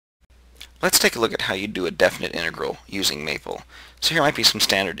Let's take a look at how you do a definite integral using Maple. So here might be some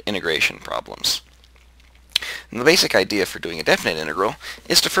standard integration problems. And the basic idea for doing a definite integral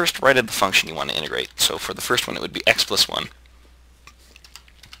is to first write out the function you want to integrate. So for the first one it would be x plus 1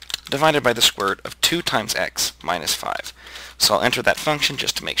 divided by the square root of 2 times x minus 5. So I'll enter that function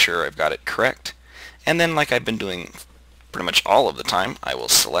just to make sure I've got it correct. And then, like I've been doing pretty much all of the time, I will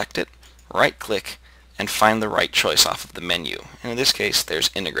select it, right-click, and find the right choice off of the menu. And in this case, there's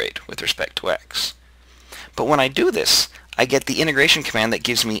integrate with respect to x. But when I do this, I get the integration command that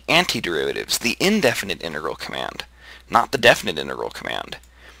gives me antiderivatives, the indefinite integral command, not the definite integral command.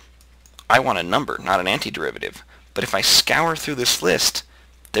 I want a number, not an antiderivative. But if I scour through this list,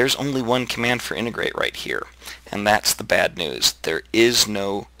 there's only one command for integrate right here. And that's the bad news. There is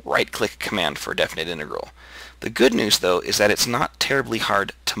no right-click command for a definite integral. The good news, though, is that it's not terribly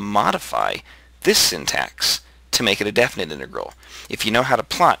hard to modify this syntax to make it a definite integral. If you know how to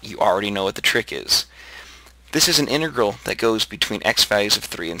plot, you already know what the trick is. This is an integral that goes between x values of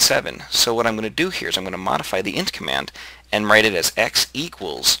 3 and 7. So what I'm going to do here is I'm going to modify the int command and write it as x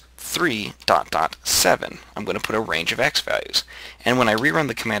equals 3 dot dot 7. I'm going to put a range of x values. And when I rerun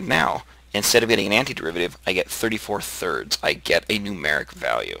the command now, instead of getting an antiderivative, I get 34/3. I get a numeric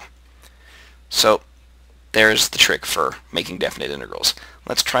value. So there's the trick for making definite integrals.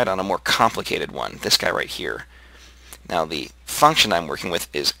 Let's try it on a more complicated one, this guy right here. Now the function I'm working with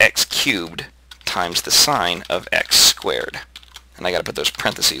is x cubed times the sine of x squared. And I got to put those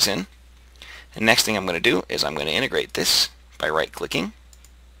parentheses in. And next thing I'm going to do is I'm going to integrate this by right-clicking.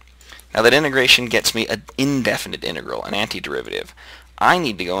 Now that integration gets me an indefinite integral, an antiderivative. I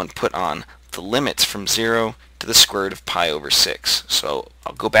need to go and put on the limits from 0 to the square root of pi over 6. So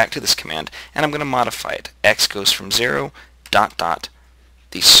I'll go back to this command and I'm going to modify it. X goes from 0 dot dot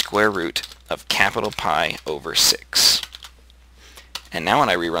the square root of capital Pi over 6. And now when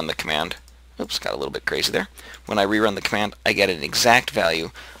I rerun the command, oops, got a little bit crazy there. When I rerun the command, I get an exact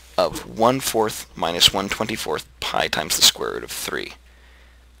value of 1/4 minus 1/24 pi times the square root of 3.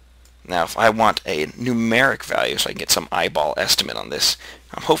 Now if I want a numeric value, so I can get some eyeball estimate on this,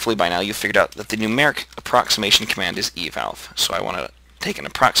 hopefully by now you've figured out that the numeric approximation command is evalf. So I want to take an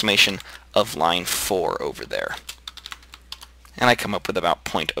approximation of line 4 over there. And I come up with about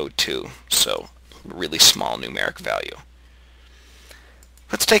 0.02, so really small numeric value.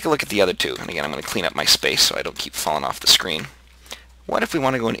 Let's take a look at the other two. And again, I'm going to clean up my space so I don't keep falling off the screen. What if we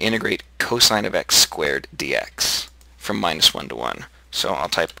want to go and integrate cosine of x squared dx from -1 to 1? So I'll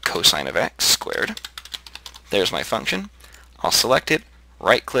type cosine of x squared. There's my function. I'll select it,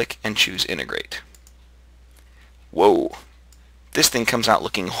 right-click, and choose integrate. Whoa! This thing comes out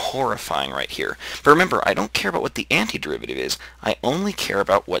looking horrifying right here. But remember, I don't care about what the antiderivative is. I only care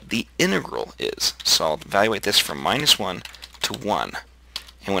about what the integral is. So I'll evaluate this from -1 to 1.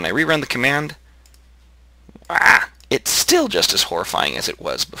 And when I rerun the command, it's still just as horrifying as it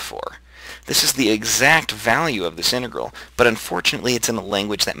was before. This is the exact value of this integral, but unfortunately it's in a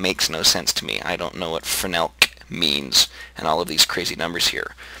language that makes no sense to me. I don't know what Fresnelk means and all of these crazy numbers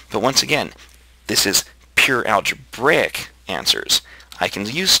here. But once again, this is pure algebraic answers. I can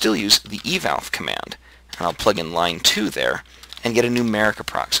still use the evalf command, and I'll plug in line 2 there and get a numeric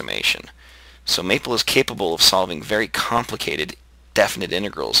approximation. So Maple is capable of solving very complicated definite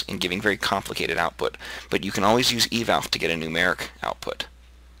integrals and giving very complicated output, but you can always use evalf to get a numeric output.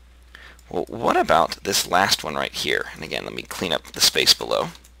 Well, what about this last one right here? And again, let me clean up the space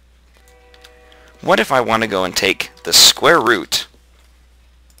below. What if I want to go and take the square root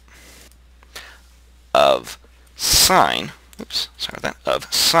of sine, of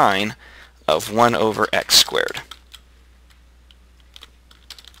sine of 1 over x squared.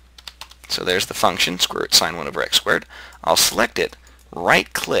 So there's the function, square root sine 1 over x squared. I'll select it,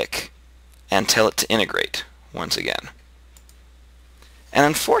 right-click, and tell it to integrate once again. And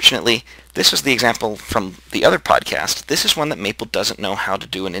unfortunately, this was the example from the other podcast. This is one that Maple doesn't know how to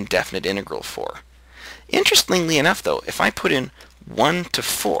do an indefinite integral for. Interestingly enough, though, if I put in 1 to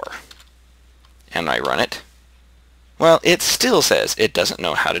 4 and I run it, well, it still says it doesn't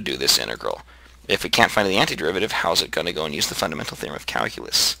know how to do this integral. If it can't find the antiderivative, how's it going to go and use the fundamental theorem of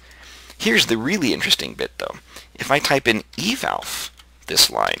calculus? Here's the really interesting bit, though. If I type in evalf this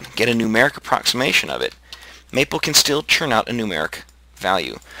line, get a numeric approximation of it, Maple can still churn out a numeric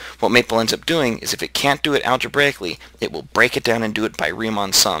value. What Maple ends up doing is if it can't do it algebraically, it will break it down and do it by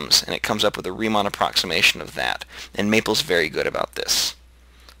Riemann sums, and it comes up with a Riemann approximation of that. And Maple's very good about this.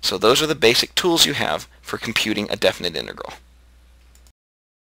 So those are the basic tools you have for computing a definite integral.